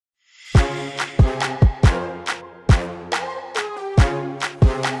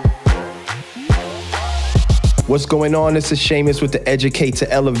What's going on? This is Shamus with the Educate to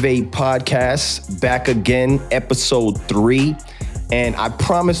Elevate podcast. Back again, episode 3. And I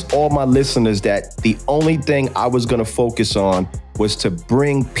promised all my listeners that the only thing I was going to focus on was to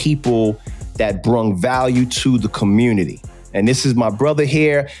bring people that bring value to the community. And this is my brother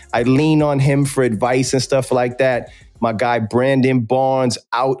here. I lean on him for advice and stuff like that. My guy, Brandon Barnes,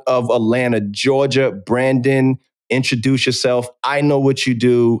 out of Atlanta, Georgia. Brandon, introduce yourself. I know what you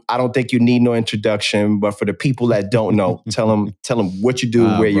do. I don't think you need no introduction, but for the people that don't know, tell them what you do,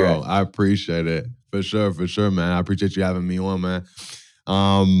 where you're at. I appreciate it. For sure, man. I appreciate you having me on, man.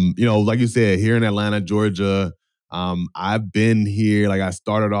 Like you said, here in Atlanta, Georgia, I've been here. Like I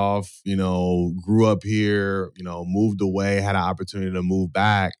started off, grew up here, moved away, had an opportunity to move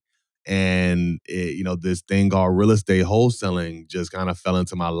back. And, this thing called real estate wholesaling just kind of fell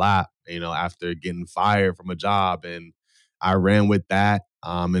into my lap, after getting fired from a job. And I ran with that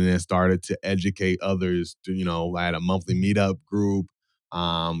and then started to educate others. I had a monthly meetup group.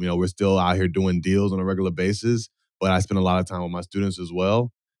 We're still out here doing deals on a regular basis, but I spend a lot of time with my students as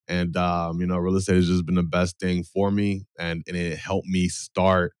well. And, real estate has just been the best thing for me. And it helped me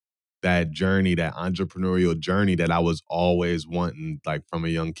start that journey, that entrepreneurial journey that I was always wanting, like from a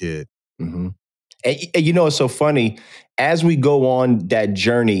young kid. Mm-hmm. And it's so funny, as we go on that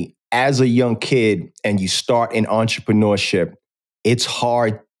journey as a young kid and you start in entrepreneurship, it's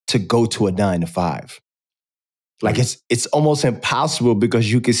hard to go to a 9-to-5. Like it's almost impossible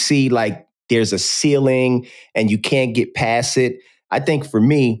because you can see like there's a ceiling and you can't get past it. I think for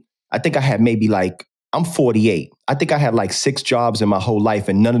me, I had maybe I'm 48. I think I had 6 jobs in my whole life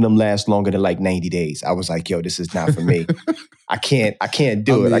and none of them last longer than 90 days. I was like, yo, this is not for me. I can't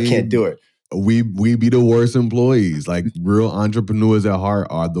do it. I can't do it. We be the worst employees. Like real entrepreneurs at heart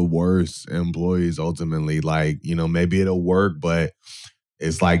are the worst employees ultimately. Maybe it'll work, but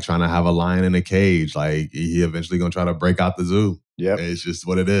it's like trying to have a lion in a cage. Like he eventually gonna try to break out the zoo. Yep. It's just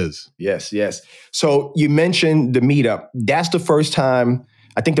what it is. Yes. So you mentioned the meetup. That's the first time.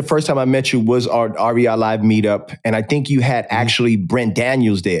 I think the first time I met you was our REI Live meetup. And I think you had actually Brent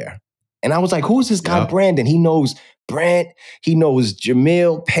Daniels there. And I was like, who is this guy, yep. Brandon? He knows Brent. He knows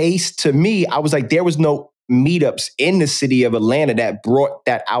Jamil, Pace. To me, I was like, there was no meetups in the city of Atlanta that brought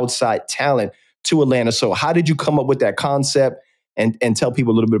that outside talent to Atlanta. So how did you come up with that concept and tell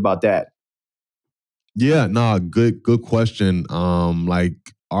people a little bit about that? Yeah, no, good question.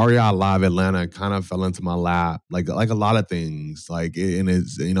 REI Live Atlanta kind of fell into my lap, like a lot of things. And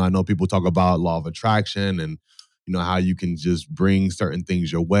it's, I know people talk about law of attraction and, how you can just bring certain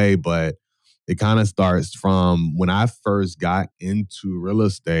things your way, but it kind of starts from when I first got into real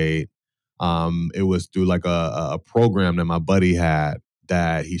estate. It was through a program that my buddy had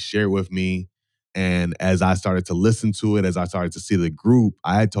that he shared with me. And as I started to listen to it, as I started to see the group,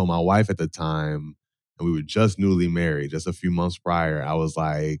 I had told my wife at the time, and we were just newly married, just a few months prior, I was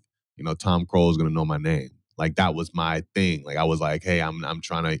like, Tom Kroll's going to know my name. Like that was my thing. Like I was like, hey, I'm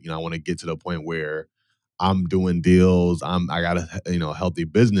trying to, I want to get to the point where I'm doing deals. I got a, healthy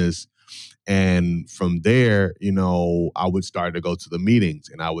business. And from there, I would start to go to the meetings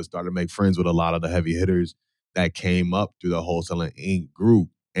and I would start to make friends with a lot of the heavy hitters that came up through the Wholesaling Inc. group.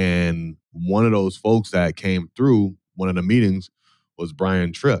 And one of those folks that came through one of the meetings was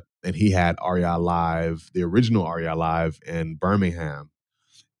Brian Tripp. And he had REI Live, the original REI Live in Birmingham.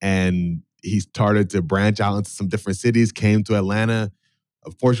 And he started to branch out into some different cities, came to Atlanta.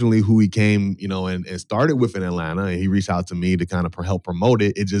 Unfortunately, who he came, and started with in Atlanta, and he reached out to me to kind of help promote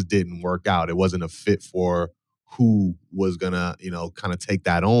it. It just didn't work out. It wasn't a fit for who was gonna, kind of take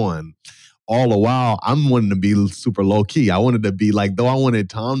that on. All the while, I'm wanting to be super low key. I wanted to be though I wanted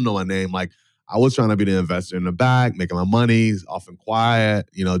Tom to know my name, I was trying to be the investor in the back, making my money, often quiet,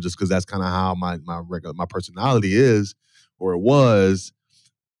 just because that's kind of how my personality is, or it was.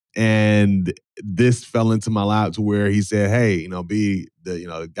 And this fell into my lap to where he said, hey,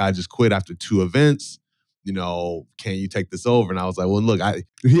 the guy just quit after 2 events. Can you take this over? And I was like, well, look,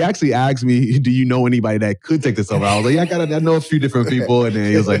 he actually asked me, do you know anybody that could take this over? I was like, yeah, I know a few different people. And then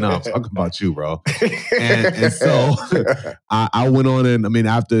he was like, no, I'm talking about you, bro. And so I went on and,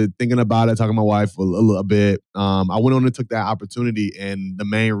 after thinking about it, talking to my wife a little bit, I went on and took that opportunity. And the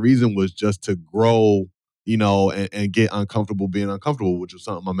main reason was just to grow, and get uncomfortable being uncomfortable, which was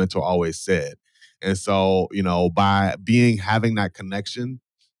something my mentor always said. And so, by having that connection,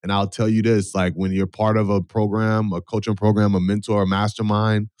 and I'll tell you this, when you're part of a program, a coaching program, a mentor, a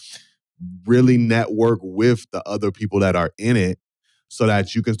mastermind, really network with the other people that are in it so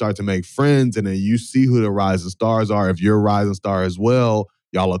that you can start to make friends. And then you see who the rising stars are. If you're a rising star as well,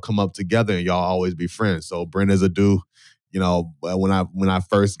 y'all will come up together and y'all always be friends. So Brent is a dude, when I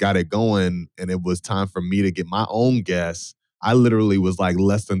first got it going and it was time for me to get my own guests, I literally was like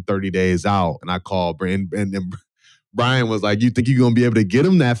less than 30 days out, and I called Brian, and Brian was like, "You think you're gonna be able to get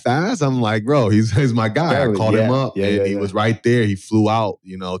him that fast?" I'm like, "Bro, he's my guy." I called him up, and he was right there. He flew out,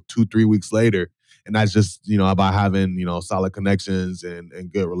 2-3 weeks later, and that's just about having solid connections and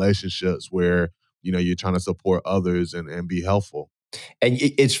good relationships where you're trying to support others and be helpful. And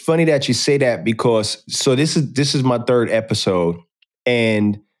it's funny that you say that, because this is my third episode,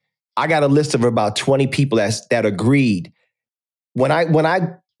 and I got a list of about 20 people that agreed. When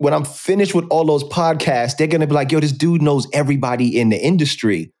I'm finished with all those podcasts, they're gonna be like, "Yo, this dude knows everybody in the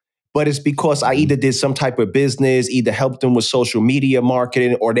industry." But it's because I either did some type of business, either helped them with social media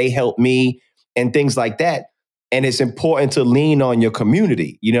marketing, or they helped me and things like that. And it's important to lean on your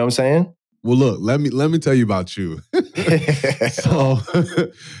community. You know what I'm saying? Well, look, let me tell you about you. So,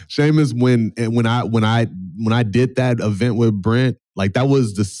 Shamus, when I did that event with Brent, like that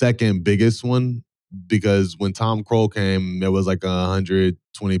was the second biggest one, because when Tom Kroll came, there was like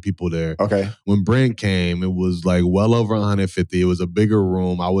 120 people there. Okay. When Brent came, it was like well over 150. It was a bigger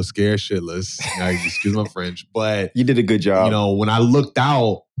room. I was scared shitless. Excuse my French, but you did a good job. When I looked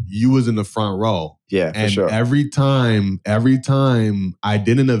out, you was in the front row. Yeah, and for sure. every time I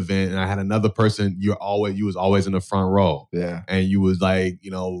did an event and I had another person, you was always in the front row. Yeah. And you was like,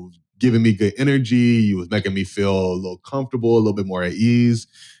 giving me good energy. You was making me feel a little comfortable, a little bit more at ease.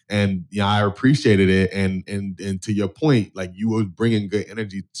 And I appreciated it. And to your point, like you were bringing good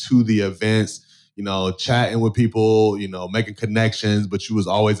energy to the events, chatting with people, making connections, but you was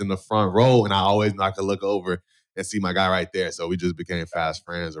always in the front row, and I could look over and see my guy right there. So we just became fast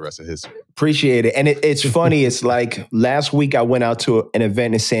friends. The rest of history. Appreciate it. And it's funny. It's like last week I went out to an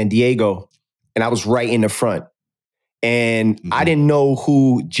event in San Diego, and I was right in the front. And I didn't know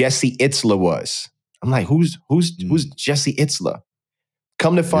who Jesse Itzler was. I'm like, who's Jesse Itzler?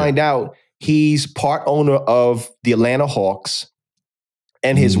 Come to find out, he's part owner of the Atlanta Hawks,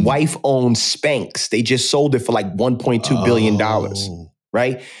 and his wife owns Spanx. They just sold it for like $1.2 billion,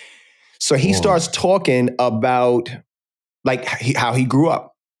 right? So he starts talking about like how he grew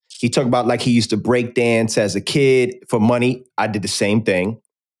up. He talked about like he used to break dance as a kid for money. I did the same thing.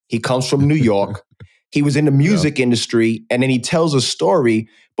 He comes from New York. He was in the music industry, and then he tells a story.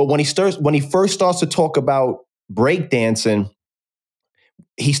 But when he first starts to talk about breakdancing,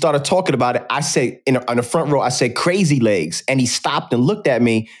 he started talking about it. I said, on the front row, I said, Crazy Legs. And he stopped and looked at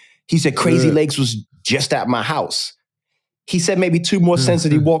me. He said, Crazy Legs was just at my house. He said maybe 2 more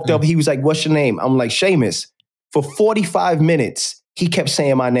sentences. He walked up. He was like, what's your name? I'm like, Shamus. For 45 minutes, he kept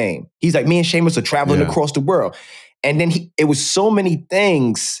saying my name. He's like, me and Shamus are traveling across the world. And then it was so many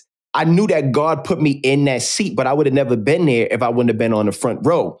things. I knew that God put me in that seat, but I would have never been there if I wouldn't have been on the front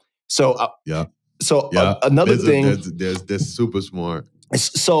row. So, another thing. They're super smart.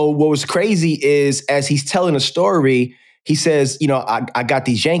 So what was crazy is, as he's telling a story, he says, I got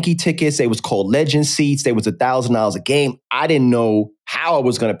these Yankee tickets. They was called Legend seats. They was $1,000 a game. I didn't know how I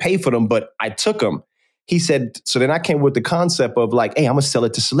was going to pay for them, but I took them. He said, so then I came with the concept of like, hey, I'm going to sell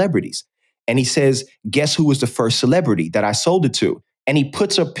it to celebrities. And he says, guess who was the first celebrity that I sold it to? And he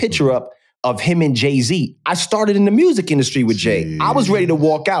puts a picture up of him and Jay-Z. I started in the music industry with Jay. I was ready to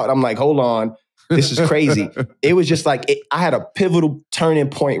walk out. I'm like, hold on. This is crazy. It was just like, I had a pivotal turning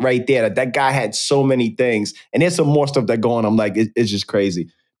point right there. That guy had so many things. And there's some more stuff that go on. I'm like, it's just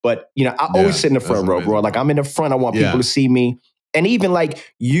crazy. But, I always sit in the front row, bro. Like, I'm in the front. I want people to see me. And even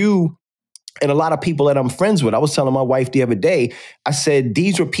like you and a lot of people that I'm friends with, I was telling my wife the other day, I said,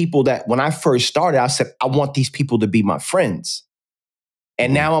 these were people that when I first started, I said, I want these people to be my friends.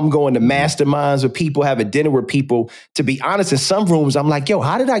 And now I'm going to masterminds with people, having dinner with people. To be honest, in some rooms, I'm like, yo,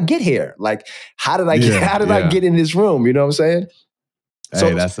 how did I get here? Like, how did I get in this room? You know what I'm saying?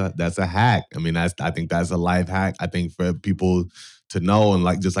 Hey, that's a hack. I mean, I think that's a life hack. I think for people to know, and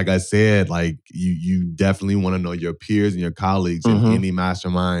like just like I said, like you definitely want to know your peers and your colleagues in any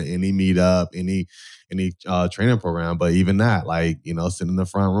mastermind, any meetup, any training program. But even that, like, sitting in the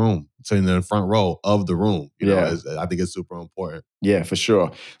front row of the room, I think it's super important. Yeah, for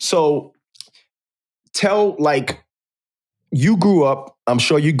sure. So you grew up, I'm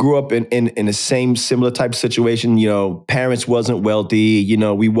sure you grew up in the same similar type of situation. Parents wasn't wealthy,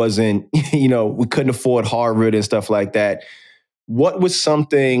 we wasn't, we couldn't afford Harvard and stuff like that. What was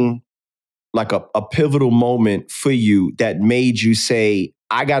something like a pivotal moment for you that made you say,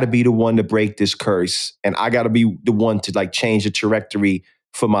 I got to be the one to break this curse, and I got to be the one to like change the trajectory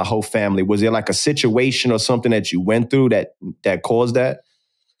for my whole family? Was there like a situation or something that you went through that caused that?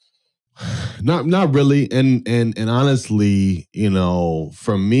 Not really. And honestly,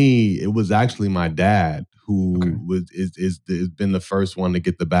 for me, it was actually my dad who is been the first one to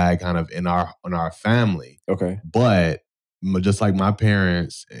get the bag kind of in our family. Okay. But just like my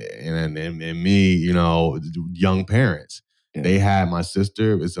parents and me, you know, young parents, they had my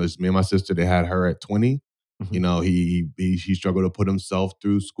sister. So it's me and my sister. They had her at 20. You know, he struggled to put himself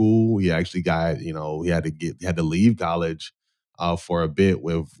through school. He actually got, you know, he had to leave college for a bit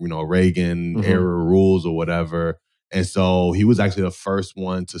with, you know, Reagan era rules or whatever. And so he was actually the first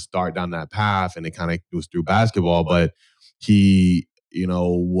one to start down that path, and it kind of was through basketball. But he, you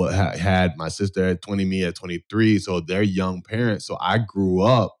know, had my sister at 20, me at 23. So they're young parents. So I grew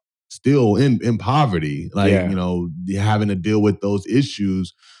up still in poverty, like, you know, having to deal with those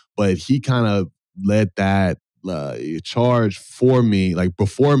issues. But he kind of led that charge for me, like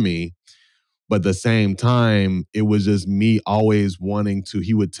before me. But at the same time, it was just me always wanting to,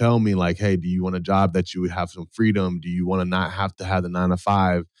 he would tell me like, hey, do you want a job that you would have some freedom? Do you want to not have to have the 9 to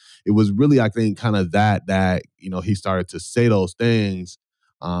 5? It was really, I think, kind of that, you know, he started to say those things,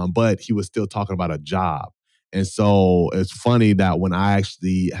 but he was still talking about a job. And so it's funny that when I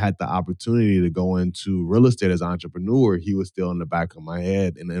actually had the opportunity to go into real estate as an entrepreneur, he was still in the back of my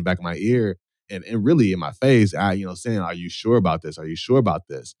head and in the back of my ear and really in my face, you know, saying, are you sure about this? Are you sure about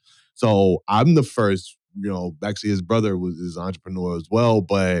this? So I'm the first, you know, actually his brother is an entrepreneur as well,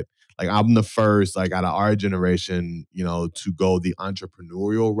 but like I'm the first, like out of our generation, you know, to go the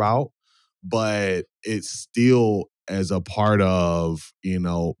entrepreneurial route, but it's still as a part of, you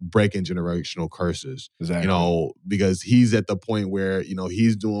know, breaking generational curses. Exactly. You know, because he's at the point where, you know,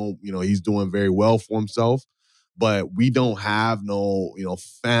 he's doing very well for himself, but we don't have no, you know,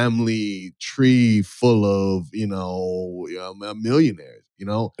 family tree full of, you know, millionaires, you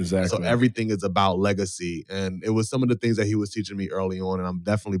know? Exactly. So everything is about legacy. And it was some of the things that he was teaching me early on. And I'm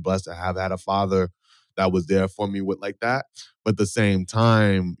definitely blessed to have had a father that was there for me with like that. But at the same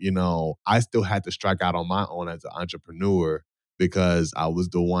time, you know, I still had to strike out on my own as an entrepreneur because I was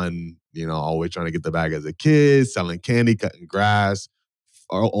the one, you know, always trying to get the bag as a kid, selling candy, cutting grass.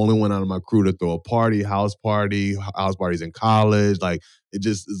 Only one out of my crew to throw a party, house parties in college. Like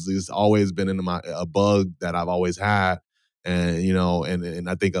it's always been in a bug that I've always had. And, you know, and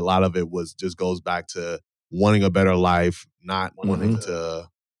I think a lot of it goes back to wanting a better life, not wanting to,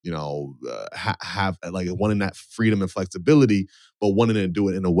 you know, have like wanting that freedom and flexibility, but wanting to do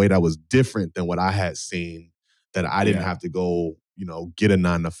it in a way that was different than what I had seen, that I didn't have to go, you know, get a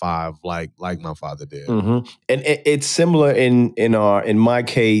 9 to 5 like my father did. And it's similar in my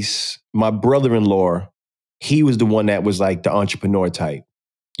case. My brother-in-law, he was the one that was like the entrepreneur type.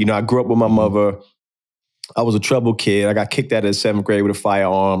 You know, I grew up with my mother. I was a troubled kid. I got kicked out of the 7th grade with a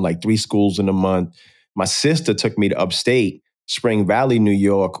firearm, like 3 schools in a month. My sister took me to upstate, Spring Valley, New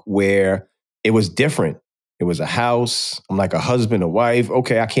York, where it was different. It was a house. I'm like a husband, a wife.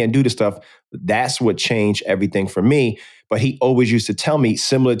 Okay, I can't do this stuff. That's what changed everything for me. But he always used to tell me,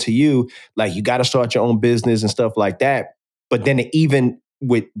 similar to you, like you got to start your own business and stuff like that. But then even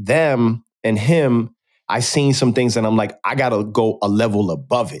with them and him, I seen some things and I'm like, I got to go a level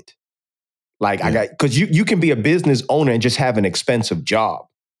above it. Like because you can be a business owner and just have an expensive job.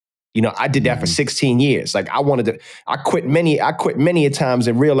 You know, I did that for 16 years. Like I quit many a times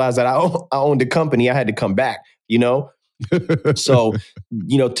and realized that I owned a company. I had to come back, you know? So,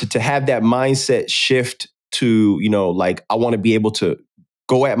 you know, to have that mindset shift to, you know, like I want to be able to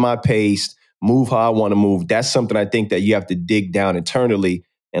go at my pace, move how I want to move. That's something I think that you have to dig down internally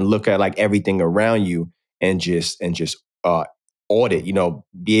and look at like everything around you and just audit, you know,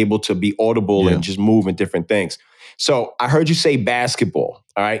 be able to be audible and just move in different things. So I heard you say basketball.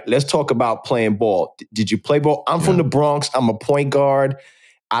 All right, let's talk about playing ball. Did you play ball? I'm from the Bronx. I'm a point guard.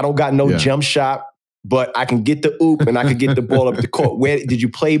 I don't got no jump shot, but I can get the oop and I can get the ball up the court. Where did you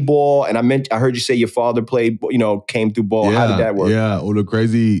play ball? And I heard you say your father played, you know, came through ball. How did that work? Yeah, well, the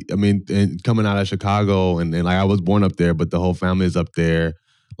crazy, I mean, and coming out of Chicago and like I was born up there, but the whole family is up there.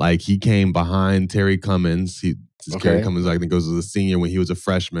 Like he came behind Terry Cummins. Terry Cummins, I think, was a senior when he was a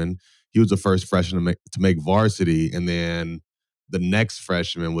freshman. He was the first freshman to make varsity, and then the next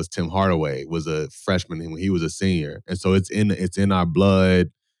freshman was Tim Hardaway, was a freshman when he was a senior, and so it's in our blood.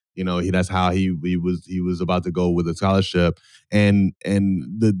 You know, that's how he was about to go with a scholarship, and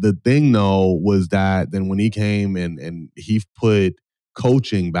the thing though was that then when he came and he put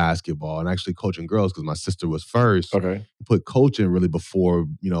coaching basketball and actually coaching girls because my sister was first. Put coaching really before,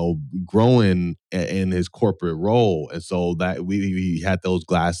 you know, growing in his corporate role. And so that we had those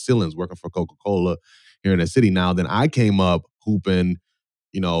glass ceilings working for Coca-Cola here in the city. Now, then I came up hooping,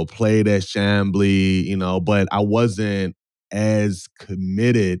 you know, played at Chambly, you know, but I wasn't as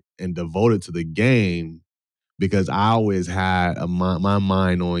committed and devoted to the game because I always had my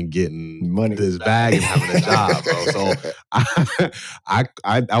mind on getting Money. this bag and having a job, bro. So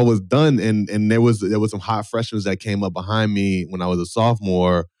I was done, and there was some hot freshmen that came up behind me when I was a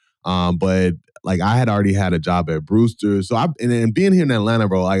sophomore, but like I had already had a job at Brewster's. So and being here in Atlanta,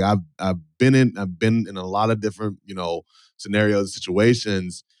 bro, like I've been in a lot of different, scenarios,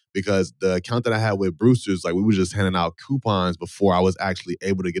 situations, because the account that I had with Brewster's, like we were just handing out coupons before I was actually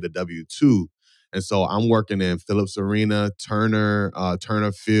able to get a W-2. And so I'm working in Phillips Arena, Turner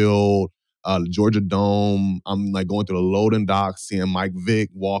Field, Georgia Dome. I'm like going through the loading dock, seeing Mike Vick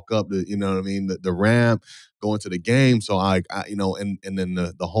walk up the ramp, going to the game. So and then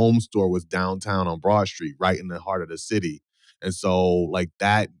the home store was downtown on Broad Street, right in the heart of the city. And so like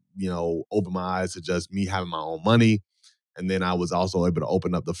that, opened my eyes to just me having my own money. And then I was also able to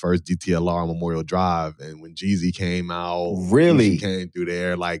open up the first DTLR on Memorial Drive. And when Jeezy came out, Really? Gucci came through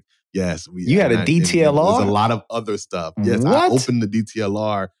there, like, yes. You had a DTLR? There's a lot of other stuff. Yes, What? I opened the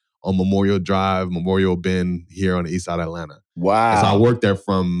DTLR on Memorial Drive, Memorial Bend here on the east side of Atlanta. Wow. And so I worked there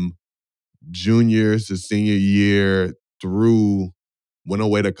from junior to senior year through, went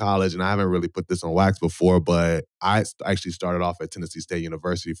away to college, and I haven't really put this on wax before, but I actually started off at Tennessee State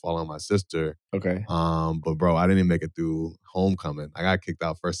University following my sister. Okay. But bro, I didn't even make it through homecoming. I got kicked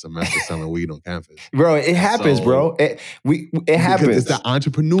out first semester selling weed on campus. Bro, it happens, bro. It happens. Because it's the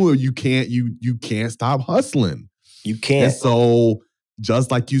entrepreneur. You can't stop hustling. You can't. And so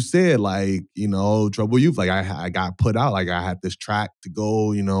just like you said, like, trouble youth, like I got put out. Like I had this track to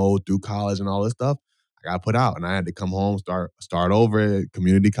go, through college and all this stuff. I got put out, and I had to come home, start over at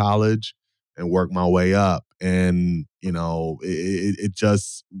community college and work my way up. And, it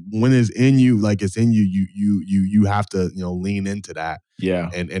just, when it's in you, like it's in you, you have to, lean into that. Yeah.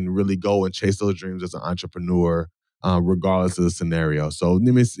 And really go and chase those dreams as an entrepreneur, regardless of the scenario. So,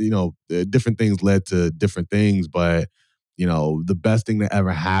 different things led to different things, but the best thing that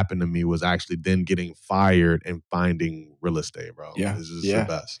ever happened to me was actually then getting fired and finding real estate, bro. Yeah. This is the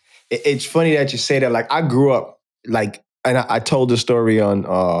best. It's funny that you say that. Like I grew up, like, and I told the story on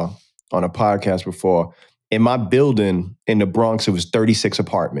a podcast before. In my building in the Bronx, it was 36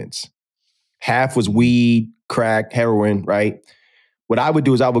 apartments. Half was weed, crack, heroin, right? What I would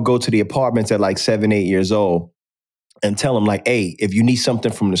do is I would go to the apartments at like 7, 8 years old and tell them like, hey, if you need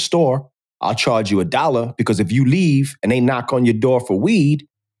something from the store, I'll charge you $1, because if you leave and they knock on your door for weed,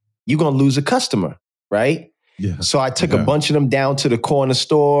 you're going to lose a customer, right? Yeah. So I took a bunch of them down to the corner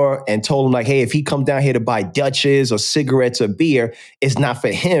store and told them like, hey, if he come down here to buy Dutches or cigarettes or beer, it's not for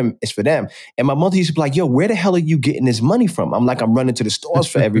him, it's for them. And my mother used to be like, yo, where the hell are you getting this money from? I'm like, I'm running to the stores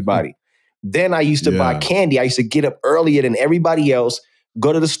for everybody. Then I used to buy candy. I used to get up earlier than everybody else,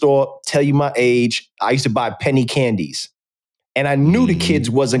 go to the store, tell you my age. I used to buy penny candies. And I knew the kids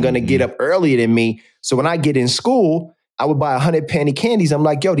wasn't going to get up earlier than me. So when I get in school, I would buy 100 penny candies. I'm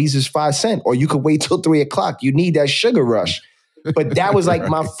like, yo, these is 5 cents. Or you could wait till 3 o'clock. You need that sugar rush. But that was like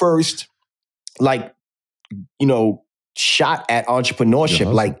my first, like, shot at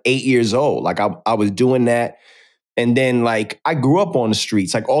entrepreneurship, like 8 years old. Like I was doing that. And then like I grew up on the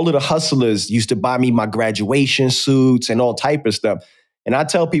streets. Like all of the hustlers used to buy me my graduation suits and all type of stuff. And I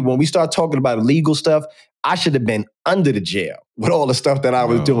tell people when we start talking about illegal stuff, I should have been under the jail with all the stuff that I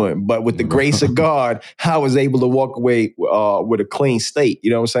was doing. But with the grace of God, I was able to walk away with a clean state. You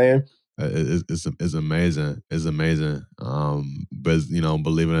know what I'm saying? It's amazing. It's amazing. But,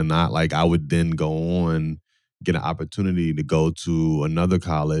 believe it or not, like I would then go on, get an opportunity to go to another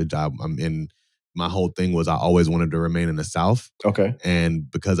college. I'm in, my whole thing was I always wanted to remain in the South. Okay. And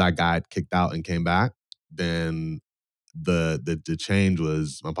because I got kicked out and came back, then the change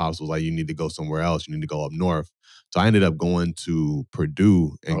was, my pops was like, you need to go somewhere else. You need to go up north. So I ended up going to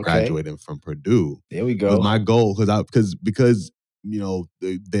Purdue and graduating from Purdue. There we go. It was my goal because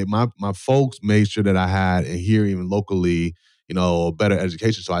my folks made sure that I had, and here even locally, a better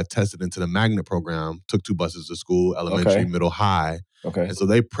education. So I tested into the magnet program, took 2 buses to school, elementary, middle, high. Okay. And so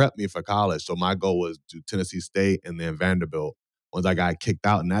they prepped me for college. So my goal was to Tennessee State and then Vanderbilt. Once I got kicked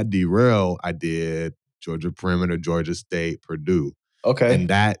out and that derailed, I did Georgia Perimeter, Georgia State, Purdue. Okay. And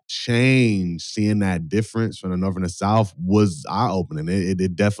that change, seeing that difference from the North and the South was eye-opening.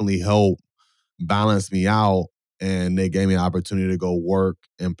 It definitely helped balance me out. And they gave me an opportunity to go work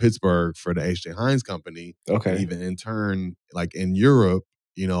in Pittsburgh for the H.J. Heinz Company. Okay. And even intern like in Europe,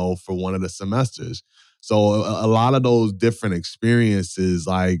 for one of the semesters. So a lot of those different experiences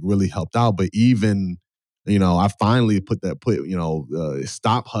like really helped out. But even, I finally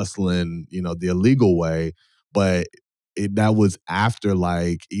stop hustling, the illegal way. But that was after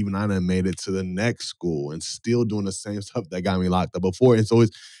like even I done made it to the next school and still doing the same stuff that got me locked up before. And so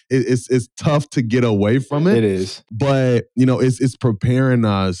it's tough to get away from it. It is. But it's preparing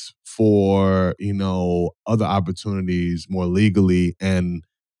us for other opportunities more legally. And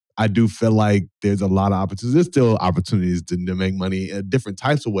I do feel like there's a lot of opportunities. There's still opportunities to make money in different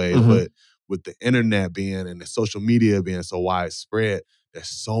types of ways, but with the internet being and the social media being so widespread, there's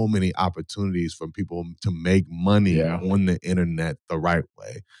so many opportunities for people to make money on the internet the right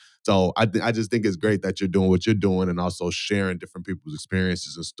way. So I just think it's great that you're doing what you're doing and also sharing different people's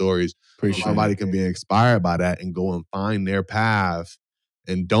experiences and stories. Somebody can be inspired by that and go and find their path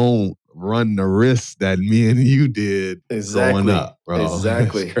and don't run the risk that me and you did growing up, bro.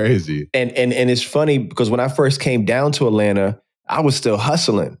 Exactly. It's crazy. And it's funny because when I first came down to Atlanta, I was still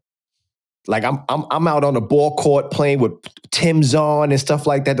hustling. Like I'm out on the ball court playing with Tim's on and stuff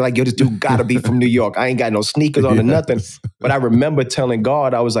like that. They're like, yo, this dude gotta be from New York. I ain't got no sneakers on or nothing. But I remember telling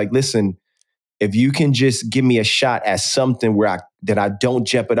God, I was like, listen, if you can just give me a shot at something that I don't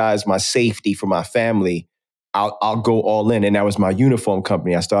jeopardize my safety for my family, I'll go all in. And that was my uniform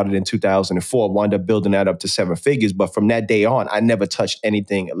company. I started in 2004, wound up building that up to 7 figures. But from that day on, I never touched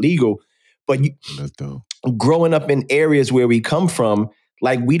anything illegal. But that's dope. Growing up in areas where we come from,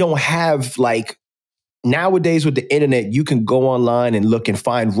 like we don't have like nowadays with the internet, you can go online and look and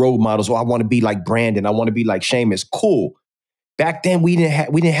find role models. Oh, I want to be like Brandon. I want to be like Shamus. Cool. Back then we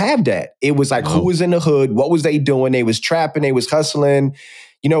didn't have that. It was like who was in the hood, what was they doing? They was trapping, they was hustling,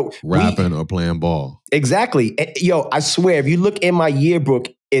 rapping or playing ball. Exactly. Yo, I swear, if you look in my yearbook,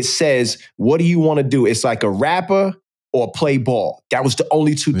 it says, what do you want to do? It's like a rapper or play ball. That was the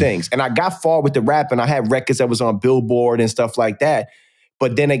only two things. And I got far with the rap and I had records that was on Billboard and stuff like that.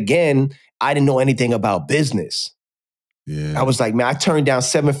 But then again, I didn't know anything about business. Yeah. I was like, man, I turned down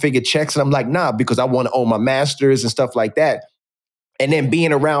 7-figure checks and I'm like, nah, because I want to own my masters and stuff like that. And then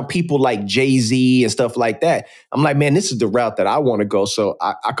being around people like Jay-Z and stuff like that, I'm like, man, this is the route that I want to go. So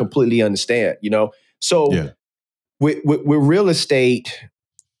I completely understand, So with real estate,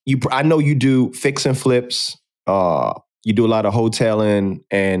 I know you do fix and flips. You do a lot of hoteling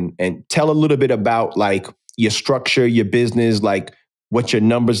and tell a little bit about like your structure, your business, like what your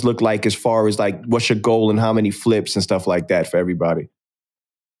numbers look like as far as like what's your goal and how many flips and stuff like that for everybody.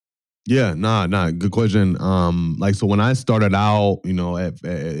 Yeah, good question. So when I started out,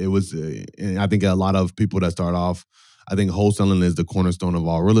 it was, I think a lot of people that start off, I think wholesaling is the cornerstone of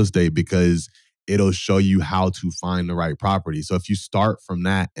all real estate because it'll show you how to find the right property. So if you start from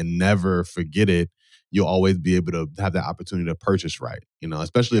that and never forget it, you'll always be able to have that opportunity to purchase right.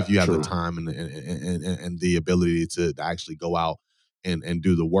 Especially if you have the time and the ability to actually go out and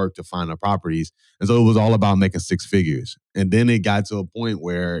do the work to find the properties. And so it was all about making 6 figures. And then it got to a point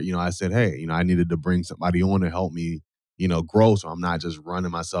where, I said, hey, I needed to bring somebody on to help me, grow so I'm not just running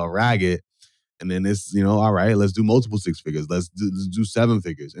myself ragged. And then it's, all right, let's do multiple 6 figures. Let's do 7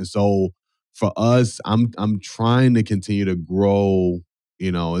 figures. And so for us, I'm trying to continue to grow,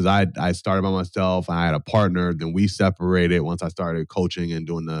 as I started by myself, I had a partner, then we separated once I started coaching and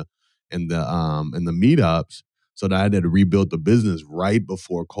doing the meetups. So that I had to rebuild the business right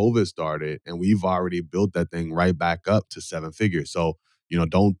before COVID started. And we've already built that thing right back up to 7 figures. So,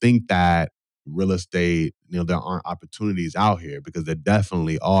 don't think that real estate, there aren't opportunities out here because there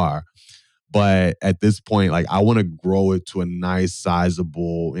definitely are. But at this point, like I want to grow it to a nice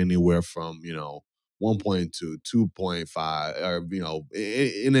sizable anywhere from, 1.2, 2.5, or,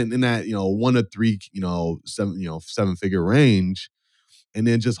 in that, 1 to 3, 7-figure range. And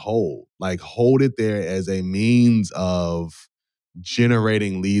then just hold it there as a means of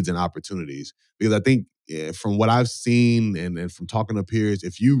generating leads and opportunities. Because I think from what I've seen and from talking to peers,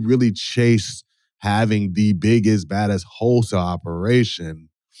 if you really chase having the biggest, baddest wholesale operation,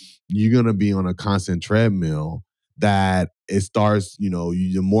 you're going to be on a constant treadmill that it starts,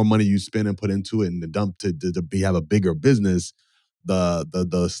 the more money you spend and put into it and the dump to have a bigger business, the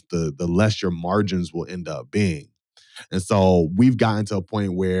less your margins will end up being. And so we've gotten to a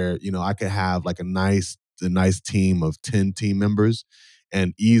point where, I could have like a nice team of 10 team members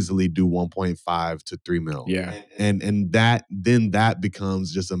and easily do 1.5 to 3 mil. Yeah. And that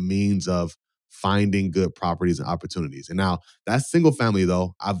becomes just a means of finding good properties and opportunities. And now that's single family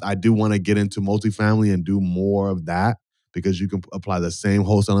though. I do want to get into multifamily and do more of that because you can apply the same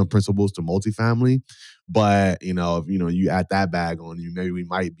wholesaling principles to multifamily. But, if you add that bag on, maybe we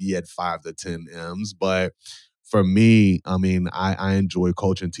might be at 5 to 10 M's. But for me, I mean, I enjoy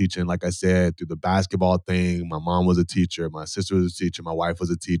coaching, teaching. Like I said, through the basketball thing, my mom was a teacher, my sister was a teacher, my wife was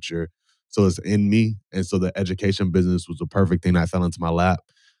a teacher. So it's in me. And so the education business was the perfect thing that fell into my lap.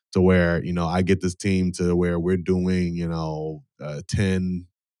 to where, I get this team to where we're doing, 10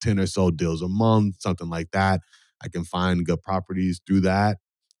 or so deals a month, something like that. I can find good properties through that.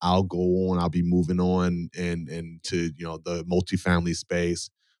 I'll be moving on into, the multifamily space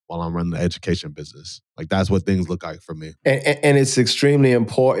while I'm running the education business. Like, that's what things look like for me. And it's extremely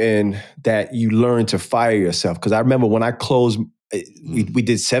important that you learn to fire yourself. Because I remember when I closed, we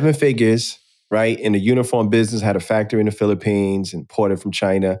did 7 figures, right? In the uniform business, had a factory in the Philippines, imported from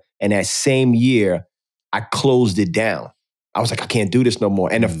China. And that same year, I closed it down. I was like, I can't do this no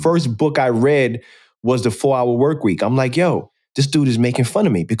more. And the first book I read was The 4-Hour Work Week. I'm like, yo, this dude is making fun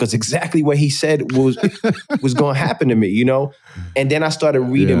of me because exactly what he said was going to happen to me, And then I started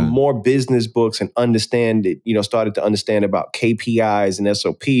reading more business books and started to understand about KPIs and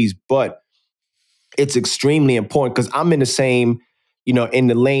SOPs. But it's extremely important because I'm in the same, in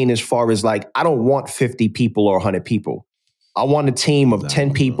the lane as far as like, I don't want 50 people or 100 people. I want a team of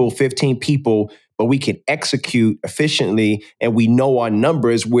 10 people, 15 people, but we can execute efficiently and we know our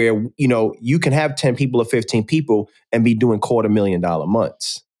numbers where, you can have 10 people or 15 people and be doing $250,000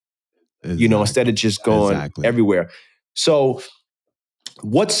 months, instead of just going everywhere. So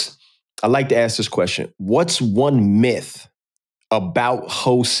I like to ask this question. What's one myth about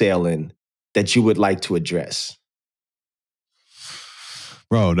wholesaling that you would like to address?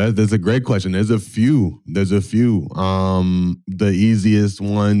 Bro, that's a great question. There's a few. The easiest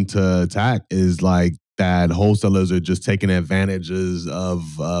one to attack is like that wholesalers are just taking advantages of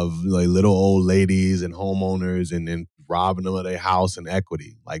like little old ladies and homeowners and robbing them of their house and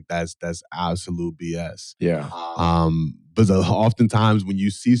equity. Like that's absolute BS. Yeah. But oftentimes when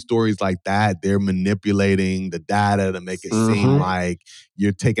you see stories like that, they're manipulating the data to make it seem like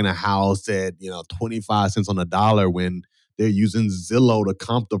you're taking a house at 25 cents on the dollar when they're using Zillow to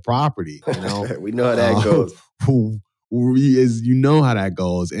comp the property. We know how that goes. You know how that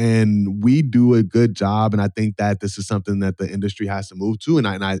goes, and we do a good job. And I think that this is something that the industry has to move to. And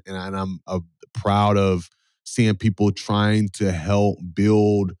I'm proud of seeing people trying to help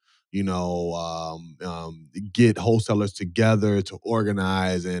build, get wholesalers together to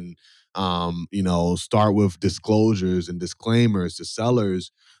organize and, start with disclosures and disclaimers to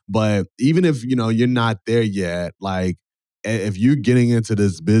sellers. But even if, you're not there yet, like, if you're getting into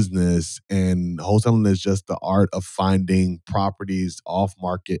this business and wholesaling is just the art of finding properties off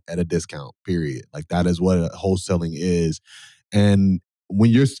market at a discount, period. Like that is what wholesaling is. And when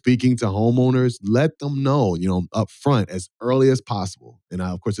you're speaking to homeowners, let them know, up front as early as possible. And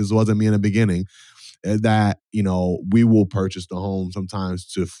of course, this wasn't me in the beginning, that, we will purchase the home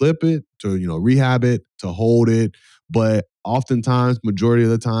sometimes to flip it, to, rehab it, to hold it. But oftentimes, majority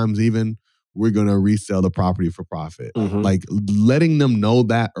of the times even, we're going to resell the property for profit. Like letting them know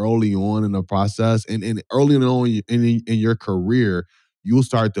that early on in the process and early on in your career, you'll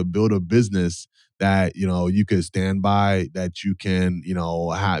start to build a business that, you can stand by, that you can,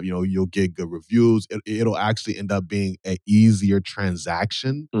 have, you'll get good reviews. It'll actually end up being an easier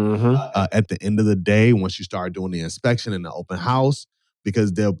transaction at the end of the day once you start doing the inspection and the open house,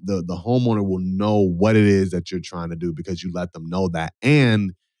 because the homeowner will know what it is that you're trying to do because you let them know that.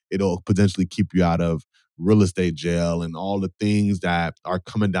 And it'll potentially keep you out of real estate jail and all the things that are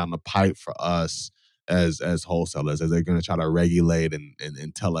coming down the pipe for us as wholesalers, as they're going to try to regulate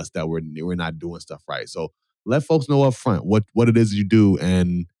and tell us that we're not doing stuff right. So let folks know up front what it is you do.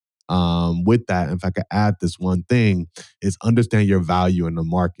 And with that, if I could add this one thing, is understand your value in the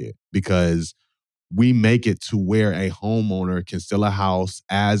market, because we make it to where a homeowner can sell a house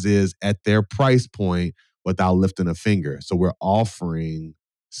as is at their price point without lifting a finger. So we're offering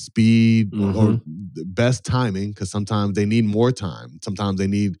speed or best timing, because sometimes they need more time. Sometimes they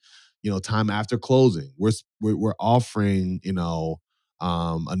need, time after closing. We're offering,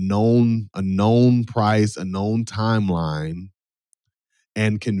 a known price, a known timeline,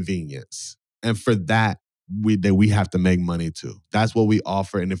 and convenience. And for that, we have to make money too. That's what we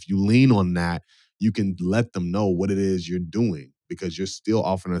offer. And if you lean on that, you can let them know what it is you're doing, because you're still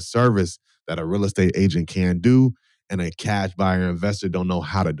offering a service that a real estate agent can do and a cash buyer investor don't know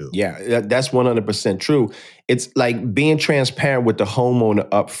how to do. Yeah, that's 100% true. It's like being transparent with the homeowner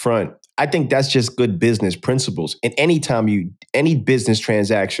up front. I think that's just good business principles. And any business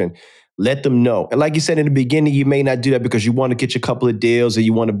transaction, let them know. And like you said in the beginning, you may not do that because you want to get your couple of deals or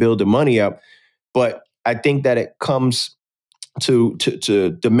you want to build the money up. But I think that it comes to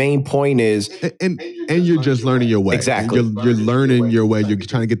the main point is, and you're just learning your way. Exactly. You're learning your way. You're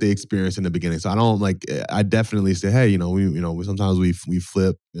trying to get the experience in the beginning. So I definitely say, hey, we sometimes we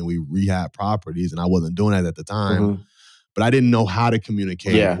flip and we rehab properties, and I wasn't doing that at the time. but I didn't know how to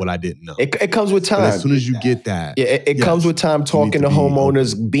communicate what I didn't know. It comes with time. But as soon as you get that, it comes with time, talking to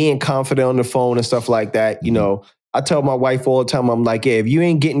homeowners, being confident on the phone and stuff like that. You know, I tell my wife all the time, I'm like, if you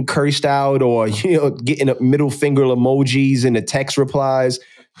ain't getting cursed out or, getting a middle finger emojis in the text replies,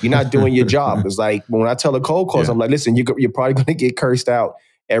 you're not doing your job. It's like when I tell the cold calls, I'm like, listen, you're probably going to get cursed out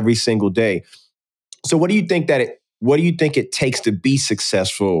every single day. So what do you think it takes to be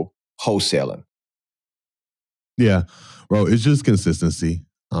successful wholesaling? Yeah, bro, it's just consistency.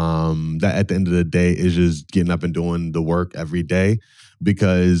 That at the end of the day is just getting up and doing the work every day,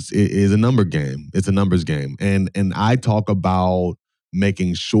 because it is a number game. It's a numbers game. And I talk about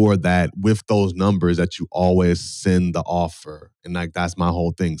making sure that with those numbers that you always send the offer. And like that's my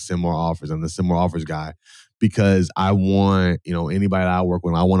whole thing, send more offers. I'm the send more offers guy, because I want, anybody that I work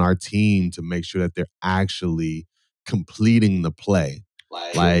with, I want our team to make sure that they're actually completing the play.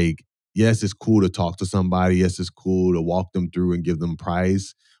 Like, yes, it's cool to talk to somebody. Yes, it's cool to walk them through and give them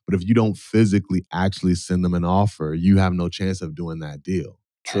price. But if you don't physically actually send them an offer, you have no chance of doing that deal.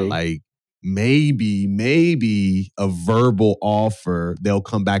 True. Like maybe a verbal offer, they'll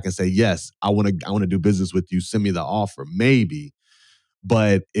come back and say, yes, I want to do business with you. Send me the offer. Maybe.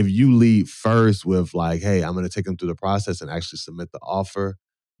 But if you lead first with like, hey, I'm going to take them through the process and actually submit the offer,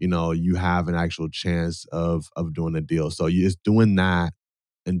 you have an actual chance of doing a deal. So you're just doing that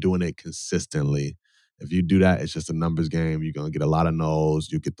and doing it consistently. If you do that, it's just a numbers game. You're going to get a lot of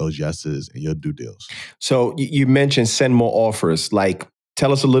no's. You get those yeses and you'll do deals. So you mentioned send more offers. Like,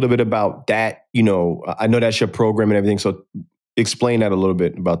 tell us a little bit about that. I know that's your program and everything. So explain that a little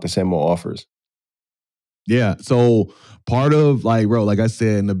bit about the send more offers. Yeah. So part of like I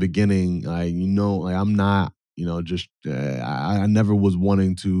said in the beginning, I'm not, I never was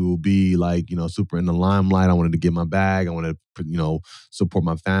wanting to be like, super in the limelight. I wanted to get my bag. I wanted to, support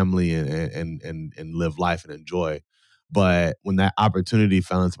my family and live life and enjoy. But when that opportunity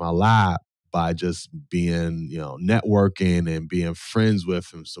fell into my lap by just being, networking and being friends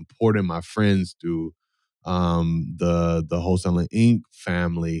with and supporting my friends through the Wholesaling Inc.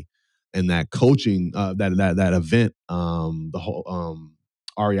 family and that coaching, that event, the whole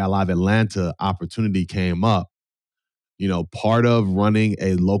REI Live Atlanta opportunity came up. Part of running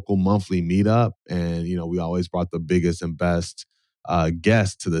a local monthly meetup, and we always brought the biggest and best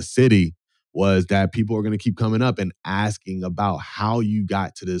guests to the city, was that people are going to keep coming up and asking about how you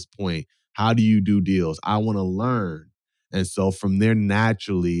got to this point. How do you do deals? I want to learn. And so from there,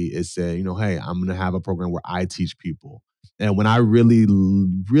 naturally, it said, hey, I'm going to have a program where I teach people. And when I really,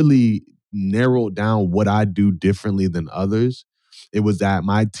 really narrowed down what I do differently than others, it was that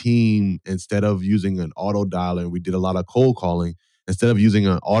my team, instead of using an auto dialer, and we did a lot of cold calling, instead of using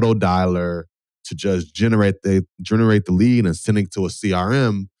an auto dialer to just generate the lead and sending it to a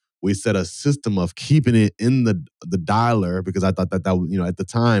CRM, we set a system of keeping it in the dialer, because I thought that at the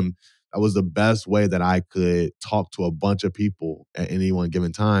time, that was the best way that I could talk to a bunch of people at any one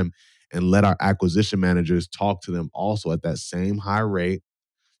given time and let our acquisition managers talk to them also at that same high rate.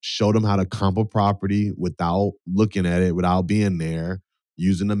 Show them how to comp a property without looking at it, without being there,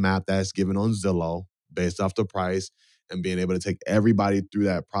 using the map that's given on Zillow based off the price, and being able to take everybody through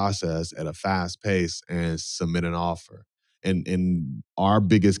that process at a fast pace and submit an offer. And our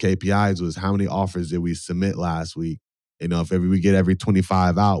biggest KPIs was how many offers did we submit last week? If we get every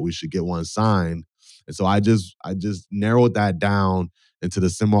 25 out, we should get one signed. And so I just narrowed that down into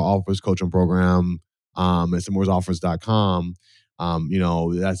the Similar Offers coaching program at similaroffers.com.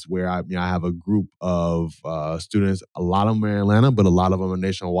 That's where I have a group of students. A lot of them are in Atlanta, but a lot of them are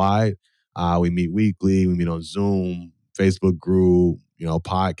nationwide. We meet weekly. We meet on Zoom, Facebook group,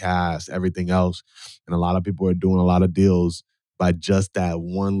 podcasts, everything else. And a lot of people are doing a lot of deals by just that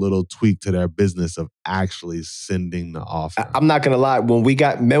one little tweak to their business of actually sending the offer. I'm not going to lie. When we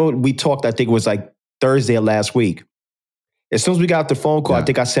talked, I think it was like Thursday of last week. As soon as we got the phone call, I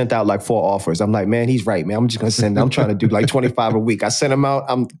think I sent out like 4 offers. I'm like, man, he's right, man. I'm just going to send them. I'm trying to do like 25 a week. I sent them out.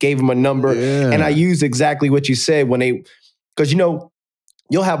 Gave them a number. Yeah. And I used exactly what you said because you'll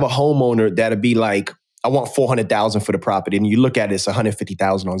have a homeowner that'll be like, I want $400,000 for the property. And you look at it, it's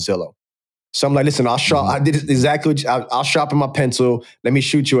 $150,000 on Zillow. So I'm like, listen, I'll shop. I did exactly I'll sharpen my pencil. Let me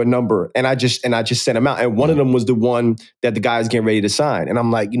shoot you a number. And I just sent them out. And one of them was the one that the guy's getting ready to sign. And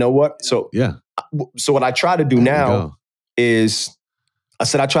I'm like, you know what? So what I try to do now is, I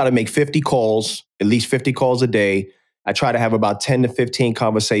said I try to make 50 calls, at least 50 calls a day. I try to have about 10 to 15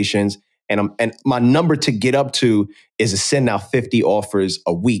 conversations. And my number to get up to is to send out 50 offers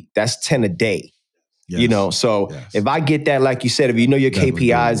a week. That's 10 a day. Yes. If I get that, like you said, if you know your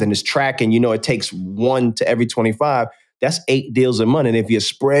KPIs and it's tracking, it takes 1 to every 25, that's 8 deals a month. And if your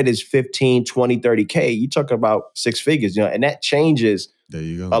spread is 15, 20, 30K, you're talking about 6 figures, and that changes there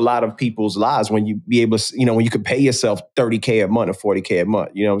you go. a lot of people's lives when you be able to, when you could pay yourself 30K a month or 40K a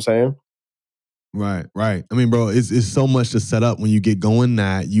month. You know what I'm saying? Right. I mean, bro, it's so much to set up when you get going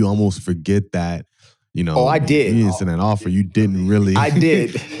that you almost forget that, I did. You didn't send an offer. You didn't really. I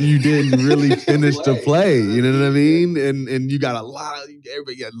did. You didn't really finish the play. You know what I mean? And you got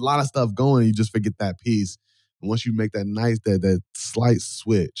everybody got a lot of stuff going. You just forget that piece. And once you make that slight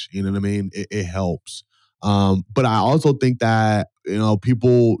switch, you know what I mean? It helps. But I also think that,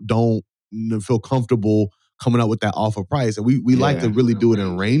 people don't feel comfortable coming up with that offer price. And we like to really do it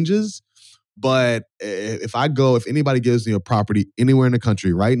in ranges. But if anybody gives me a property anywhere in the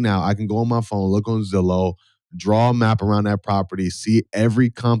country right now, I can go on my phone, look on Zillow, draw a map around that property, see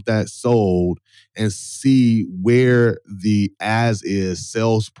every comp that sold, and see where the as-is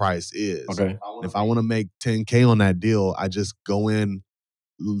sales price is. Okay. If I want to make 10K on that deal, I just go in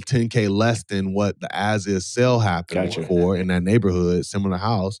 10K less than what the as-is sale happened for in that neighborhood, similar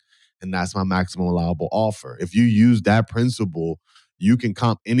house, and that's my maximum allowable offer. If you use that principle, you can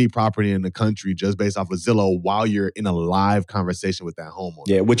comp any property in the country just based off of Zillow while you're in a live conversation with that homeowner.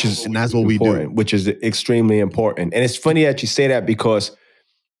 Yeah, and that's what we do. Which is extremely important. And it's funny that you say that because,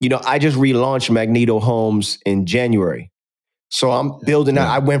 I just relaunched Magneto Homes in January. So I'm building out.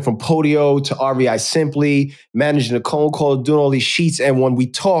 I went from Podio to REI Simply, managing the phone call, doing all these sheets. And when we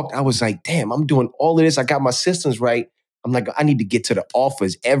talked, I was like, damn, I'm doing all of this. I got my systems right. I'm like, I need to get to the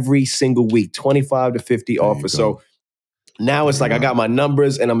offers every single week, 25 to 50 offers. So now it's like I got my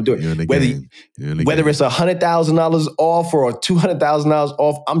numbers and I'm doing whether it's $100,000 off or $200,000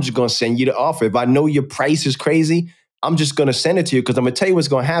 off. I'm just gonna send you the offer. If I know your price is crazy, I'm just gonna send it to you because I'm gonna tell you what's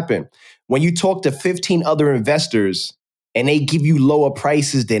gonna happen. When you talk to 15 other investors and they give you lower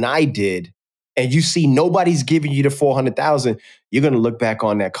prices than I did, and you see nobody's giving you the $400,000, you're gonna look back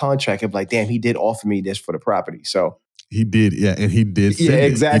on that contract and be like, damn, he did offer me this for the property. So he did, and he did send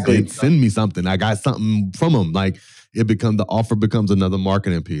exactly. He did send me something. I got something from him. Like the offer becomes another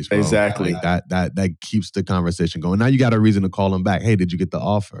marketing piece, bro. Exactly. Like that keeps the conversation going. Now you got a reason to call him back. Hey, did you get the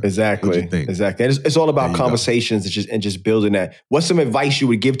offer? Exactly. What'd you think? Exactly. It's all about conversations and just building that. What's some advice you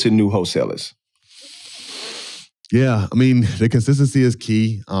would give to new wholesalers? Yeah, I mean, the consistency is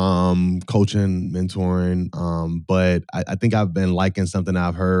key. Coaching, mentoring. But I think I've been liking something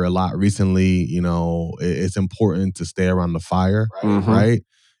I've heard a lot recently. It's important to stay around the fire, right?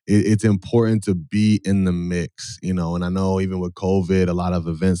 It's important to be in the mix, and I know even with COVID, a lot of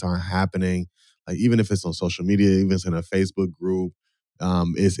events aren't happening. Like even if it's on social media, even if it's in a Facebook group,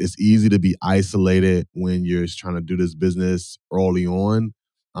 it's easy to be isolated when you're trying to do this business early on.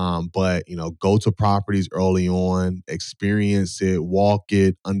 But go to properties early on, experience it, walk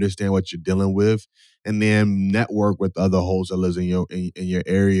it, understand what you're dealing with, and then network with other wholesalers in your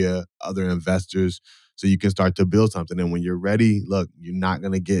area, other investors, so you can start to build something. And when you're ready, look, you're not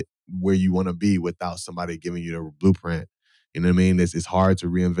gonna get where you want to be without somebody giving you the blueprint. You know what I mean? It's hard to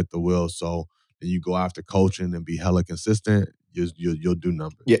reinvent the wheel. So then you go after coaching and be hella consistent. You'll do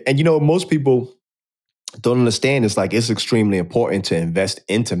numbers. Yeah, and most people don't understand it's extremely important to invest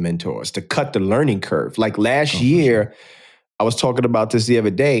into mentors to cut the learning curve. Like last year, I was talking about this the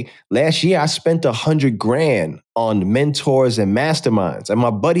other day. Last year, I spent $100,000 on mentors and masterminds. And my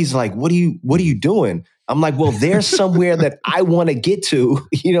buddy's like, what are you doing? I'm like, well, there's somewhere that I want to get to.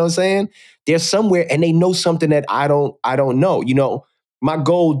 You know what I'm saying? There's somewhere, and they know something that I don't know. My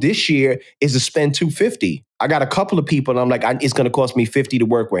goal this year is to spend $250. I got a couple of people, and I'm like, it's going to cost me $50 to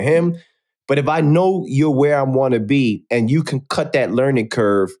work with him. But if I know you're where I want to be and you can cut that learning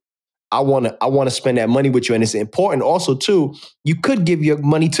curve, I want to spend that money with you. And it's important also too, you could give your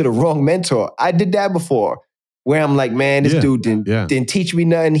money to the wrong mentor. I did that before where I'm like, man, this dude didn't teach me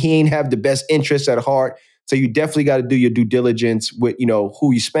nothing. He ain't have the best interests at heart. So you definitely got to do your due diligence with,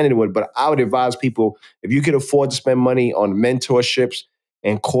 who you spending it with. But I would advise people, if you could afford to spend money on mentorships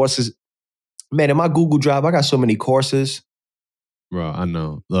and courses, man, in my Google Drive, I got so many courses. Bro, I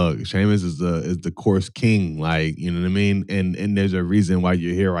know. Look, Shamus is the course king. Like, you know what I mean? And there's a reason why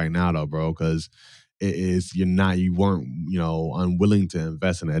you're here right now, though, bro, because you weren't, unwilling to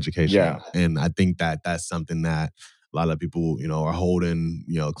invest in education. Yeah. And I think that's something that a lot of people, are holding,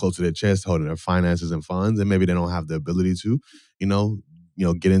 close to their chest, holding their finances and funds, and maybe they don't have the ability to,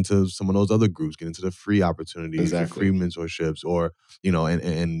 get into some of those other groups, get into the free opportunities, the free mentorships, or,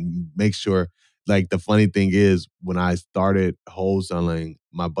 and make sure. Like the funny thing is, when I started wholesaling,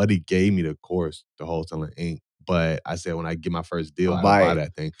 my buddy gave me the course, the Wholesaling Inc. But I said, when I get my first deal, I'll I'll buy buy it.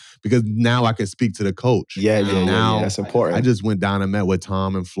 that thing. Because now I can speak to the coach. Yeah. Now That's important. I just went down and met with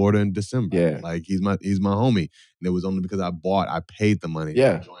Tom in Florida in December. Yeah. Like he's my homie. And it was only because I paid the money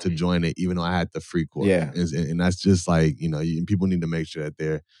to join it, even though I had the free course. Yeah. And that's just like, people need to make sure that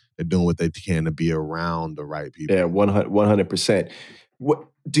they're doing what they can to be around the right people. Yeah, 100%. What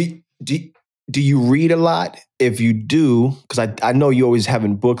do you read a lot? If you do, because I know you're always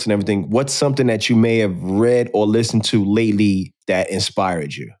having books and everything, what's something that you may have read or listened to lately that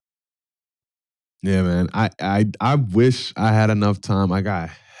inspired you? Yeah, man. I wish I had enough time. I got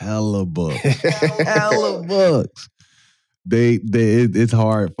hella books. Hella books. It's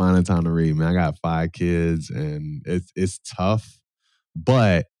hard finding time to read, man. I got 5 kids and it's tough.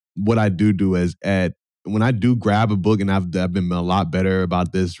 But what I do is when I do grab a book, and I've been a lot better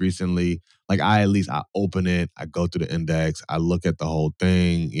about this recently, like I open it, I go through the index, I look at the whole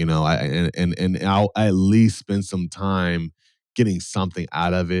thing, and I'll at least spend some time getting something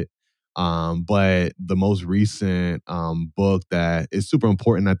out of it. But the most recent book that is super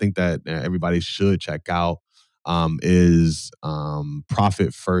important, I think that everybody should check out, is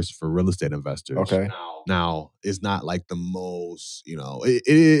Profit First for Real Estate Investors. Okay. Now, it's not like the most,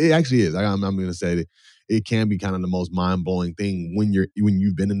 it actually is. I'm going to say that it can be kind of the most mind-blowing thing when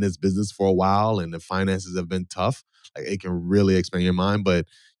you've been in this business for a while and the finances have been tough. Like it can really expand your mind. But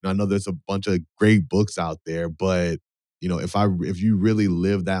I know there's a bunch of great books out there, but if you really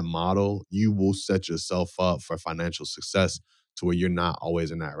live that model, you will set yourself up for financial success to where you're not always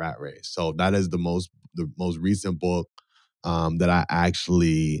in that rat race. So that is the most recent book that I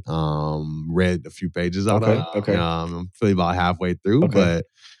actually read a few pages out of. Okay. I'm probably about halfway through, but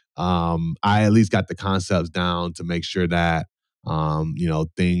I at least got the concepts down to make sure that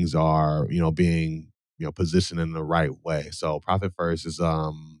things are being positioned in the right way. So Profit First is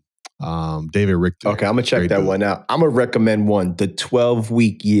David Richter. Okay, I'm gonna check that one out. I'm gonna recommend one, The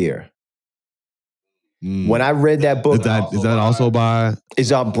 12-Week Year. When I read that book, is that also by?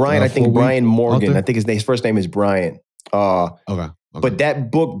 It's Brian. I think Brian Morgan. Author? I think his first name is Brian. Okay. But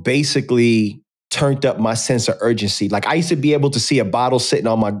that book basically turned up my sense of urgency. Like I used to be able to see a bottle sitting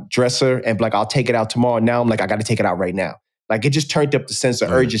on my dresser and be like, I'll take it out tomorrow. Now I'm like, I got to take it out right now. Like it just turned up the sense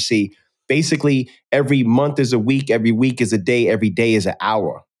of urgency. Basically, every month is a week, every week is a day, every day is an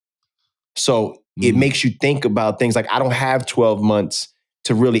hour. So it makes you think about things like I don't have 12 months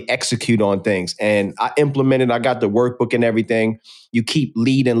to really execute on things. And I got the workbook and everything. You keep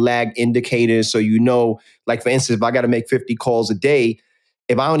lead and lag indicators. So like for instance, if I got to make 50 calls a day,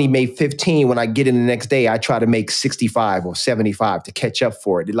 if I only made 15, when I get in the next day, I try to make 65 or 75 to catch up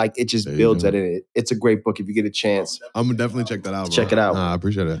for it. It just builds that in it. It's a great book if you get a chance. I'm going to definitely check that out, bro. Check it out. I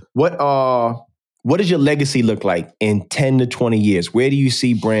appreciate it. What does your legacy look like in 10 to 20 years? Where do you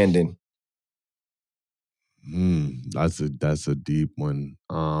see Brandon? That's a deep one.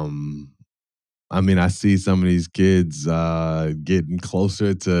 I see some of these kids getting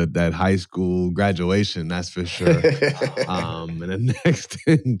closer to that high school graduation, that's for sure. In the next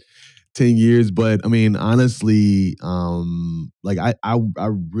 10 years. But honestly, I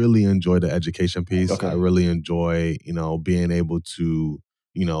really enjoy the education piece. Okay. I really enjoy, being able to,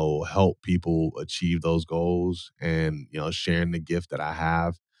 help people achieve those goals and, sharing the gift that I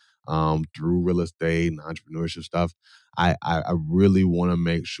have. Through real estate and entrepreneurship stuff, I really want to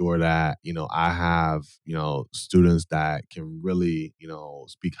make sure that I have students that can really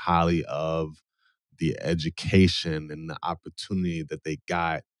speak highly of the education and the opportunity that they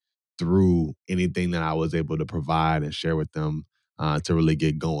got through anything that I was able to provide and share with them to really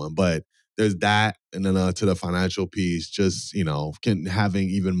get going. But there's that, and then to the financial piece, just having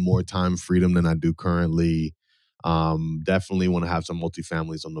even more time freedom than I do currently. Definitely want to have some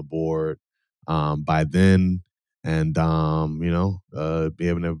multifamilies on the board by then, and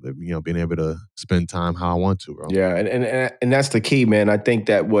being able to spend time how I want to, bro. Yeah, and that's the key, man. I think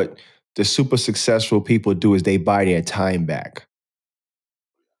that what the super successful people do is they buy their time back.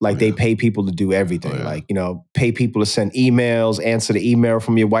 Like they pay people to do everything. Like, pay people to send emails, answer the email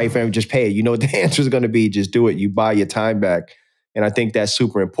from your wife, and just pay it. You know what the answer is going to be, just do it. You buy your time back. And I think that's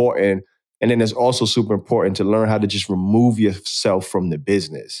super important. And then it's also super important to learn how to just remove yourself from the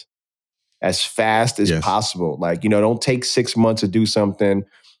business as fast as possible. Like, don't take 6 months to do something.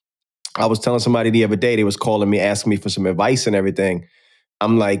 I was telling somebody the other day, they was calling me, asking me for some advice and everything.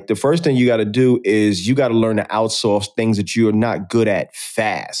 I'm like, the first thing you got to do is you got to learn to outsource things that you're not good at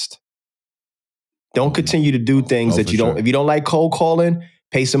fast. Don't continue to do things that you don't. Sure. If you don't like cold calling,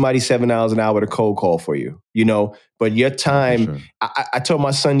 pay somebody $7 an hour to cold call for you. But your time. Sure. I told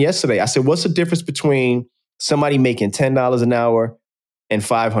my son yesterday. I said, "What's the difference between somebody making $10 an hour and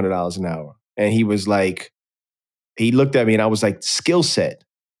 $500 an hour?" And he was like, he looked at me and I was like, skill set.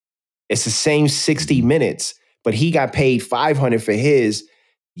 It's the same 60 minutes, but he got paid $500 for his.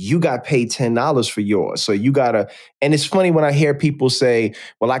 You got paid $10 for yours. So you gotta, and it's funny when I hear people say,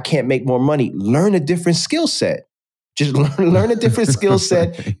 well, I can't make more money. Learn a different skill set. Just learn a different skill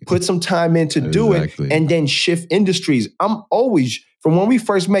set, put some time in to do it, and then shift industries. I'm always, from when we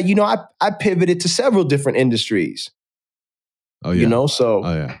first met, I pivoted to several different industries. Oh, yeah. So.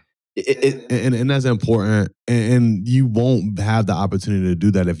 Oh, yeah. And that's important. And you won't have the opportunity to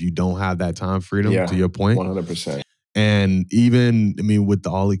do that if you don't have that time freedom, to your point. 100%. And even, with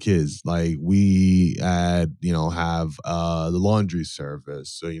all the kids, like we have the laundry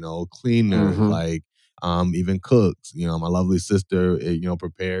service, so, cleaners, like even cooks, my lovely sister,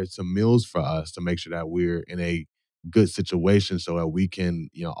 prepared some meals for us to make sure that we're in a good situation so that we can,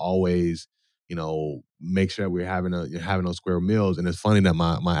 always, make sure that we're having those square meals. And it's funny that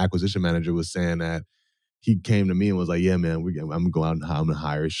my acquisition manager was saying that he came to me and was like, yeah, man, I'm gonna go out and I'm gonna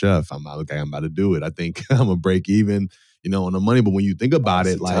hire a chef. I'm about to do it. I think I'm gonna break even, on the money. But when you think about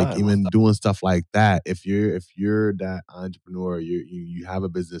it, like even doing stuff like that, if you're that entrepreneur, you have a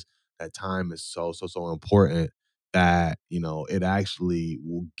business, that time is so important that, it actually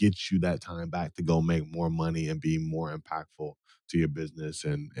will get you that time back to go make more money and be more impactful to your business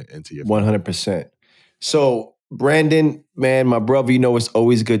and to your family. 100%. So Brandon, man, my brother, it's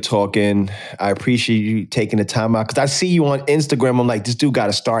always good talking. I appreciate you taking the time out because I see you on Instagram. I'm like, this dude got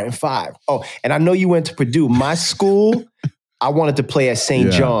to start in 5. Oh, and I know you went to Purdue. My school, I wanted to play at St.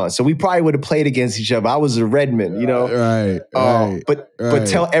 John's. So we probably would have played against each other. I was a Redmond, Right. But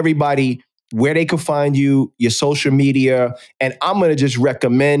tell everybody where they can find you, your social media. And I'm going to just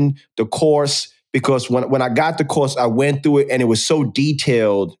recommend the course because when I got the course, I went through it and it was so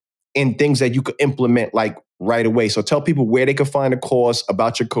detailed in things that you could implement like right away. So tell people where they can find the course,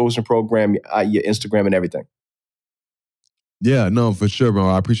 about your coaching program, your Instagram and everything. Yeah, no, for sure, bro.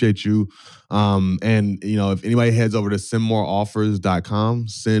 I appreciate you. And if anybody heads over to sendmoreoffers.com,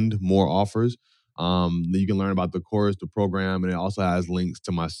 send more offers. You can learn about the course, the program, and it also has links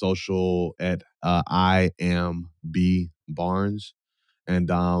to my social at I am B Barnes. And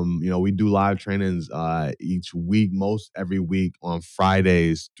we do live trainings each week, most every week on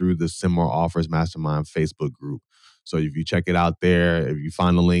Fridays through the Send More Offers Mastermind Facebook group. So if you check it out there, if you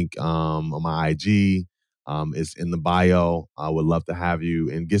find the link on my IG, it's in the bio. I would love to have you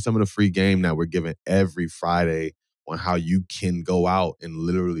and get some of the free game that we're giving every Friday on how you can go out and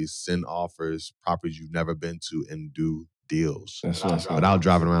literally send offers, properties you've never been to, and do deals without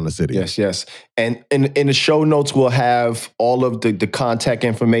driving around the city. Yes. And in the show notes, we'll have all of the contact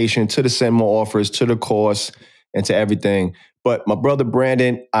information to the Send More Offers, to the course, and to everything. But my brother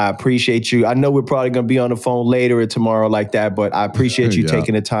Brandon, I appreciate you. I know we're probably going to be on the phone later or tomorrow like that, but I appreciate you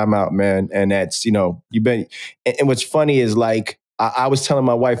taking the time out, man. And that's, you've been, and what's funny is like, I was telling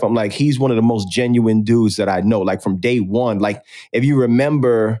my wife, I'm like, he's one of the most genuine dudes that I know, like from day one. Like, if you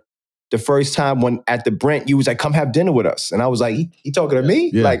remember the first time when at the Brent, you was like, come have dinner with us. And I was like, he talking to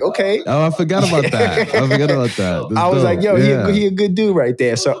me? Yeah. Like, okay. Oh, I forgot about that. I was like, yo, he a good dude right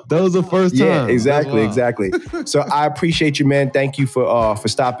there. So that was the first time. Yeah, exactly. So I appreciate you, man. Thank you for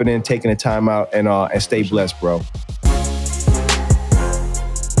stopping in, taking the time out, and stay blessed, bro.